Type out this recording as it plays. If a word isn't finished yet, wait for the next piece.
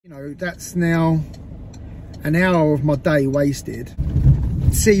know, that's now an hour of my day wasted.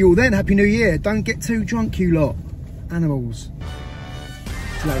 See you all then. Happy New Year. Don't get too drunk, you lot. Animals.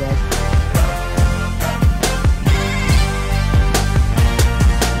 See you later, guys.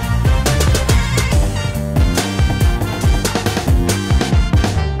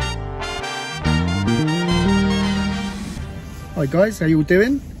 Hi guys, how you all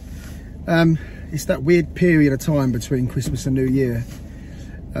doing? It's that weird period of time between Christmas and New Year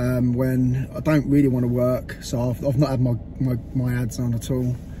when I don't really want to work, so I've not had my ads on at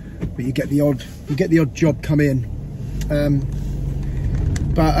all. But you get the odd job come in.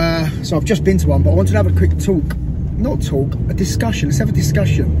 So I've just been to one, but I wanted to have a quick a discussion. Let's have a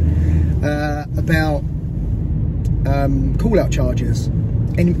discussion about call-out charges,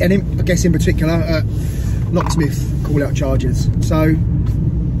 and I guess in particular locksmith call-out charges. So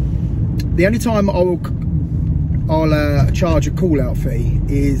the only time I'll charge a call-out fee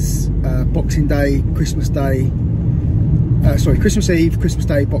is Boxing Day, Christmas Day, Christmas Eve, Christmas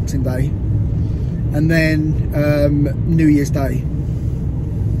Day, Boxing Day, and then New Year's Day.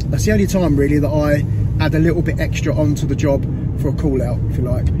 That's the only time really that I add a little bit extra onto the job for a call-out, if you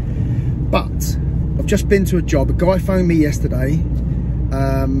like. But I've just been to a job. A guy phoned me yesterday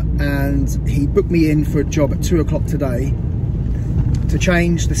and he booked me in for a job at 2 o'clock today to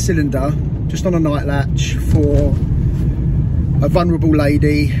change the cylinder just on a night latch for a vulnerable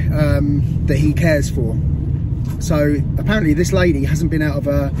lady that he cares for. So apparently this lady hasn't been out of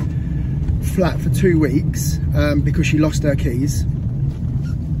her flat for 2 weeks because she lost her keys,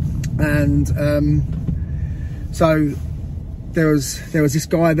 and so there was this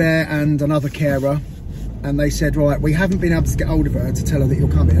guy there and another carer, and they said, right, we haven't been able to get hold of her to tell her that you're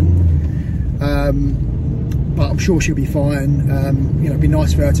coming, but I'm sure she'll be fine. You know, it'd be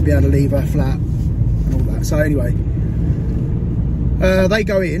nice for her to be able to leave her flat and all that. So anyway, they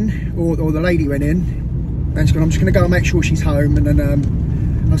go in, or the lady went in, and she's gone, I'm just going to go and make sure she's home. And then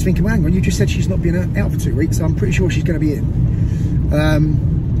I was thinking, well, hang on, you just said she's not been out for 2 weeks, so I'm pretty sure she's going to be in.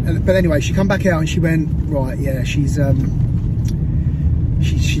 But anyway, she come back out and she went, right, yeah, she doesn't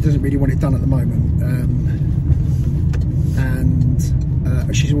really want it done at the moment, and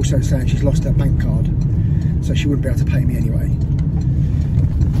she's also saying she's lost her bank card, so she wouldn't be able to pay me anyway.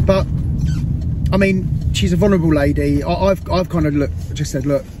 But I mean, she's a vulnerable lady. I've kind of just said,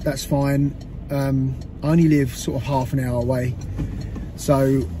 look, that's fine. I only live sort of half an hour away,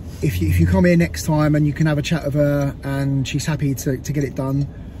 so if you come here next time and you can have a chat with her and she's happy to get it done,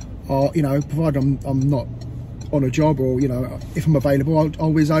 or you know, provided I'm not on a job, or you know, if I'm available,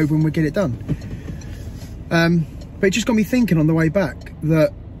 I'll whiz over and we'll get it done. But it just got me thinking on the way back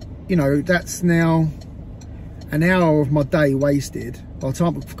that, you know, that's now an hour of my day wasted. By the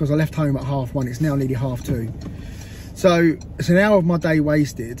time, because I left home at 1:30, it's now nearly 2:30. So it's an hour of my day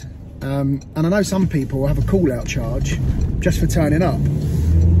wasted. And I know some people have a call-out charge just for turning up.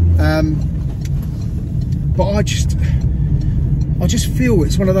 But I just feel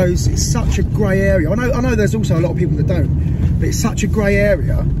it's one of those, it's such a grey area. I know there's also a lot of people that don't, but it's such a grey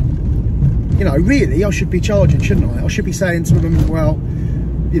area. You know, really, I should be charging, shouldn't I? I should be saying to them, well,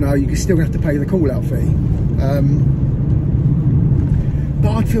 you know, you're still going to have to pay the call-out fee.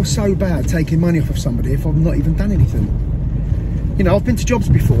 But I'd feel so bad taking money off of somebody if I've not even done anything. You know, I've been to jobs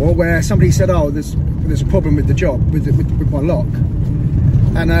before where somebody said, oh, there's a problem with the job, with my lock.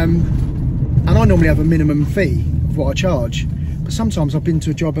 And I normally have a minimum fee of what I charge. But sometimes I've been to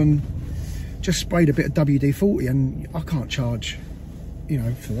a job and just sprayed a bit of WD-40 and I can't charge, you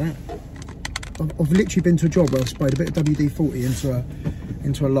know, for that. I've literally been to a job where I sprayed a bit of WD-40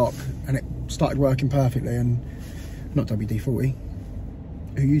 into a lock and it started working perfectly, and not WD-40.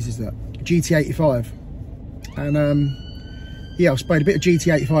 Who uses that? GT85. And yeah, I've sprayed a bit of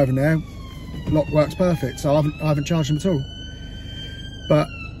GT85 in there. Lock works perfect, so I haven't charged them at all. But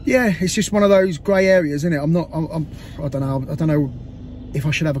yeah, it's just one of those grey areas, isn't it? I don't know if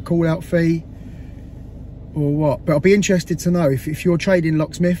I should have a call-out fee or what. But I'll be interested to know if you're a trading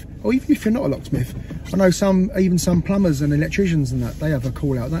locksmith, or even if you're not a locksmith. I know even some plumbers and electricians and that, they have a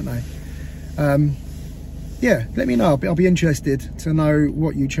call-out, don't they? Yeah, let me know. I'll be interested to know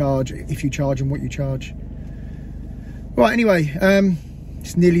what you charge, if you charge, and what you charge. Right, anyway,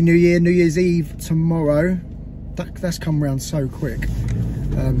 it's nearly New Year, New Year's Eve tomorrow. That's come round so quick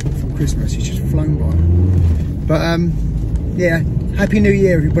from Christmas. It's just flown by. But yeah, Happy New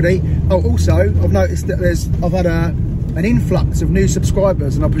Year, everybody. Oh, also, I've noticed that I've had an influx of new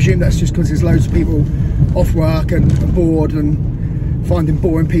subscribers, and I presume that's just because there's loads of people off work and bored and finding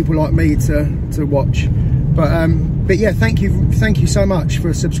boring people like me to watch. But yeah, thank you so much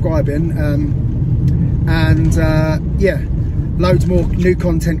for subscribing. Yeah, Loads more new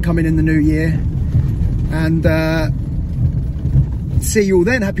content coming in the new year. And see you all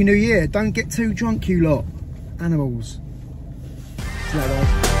then. Happy New Year. Don't get too drunk, you lot. Animals. See you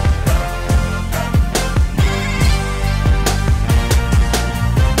later.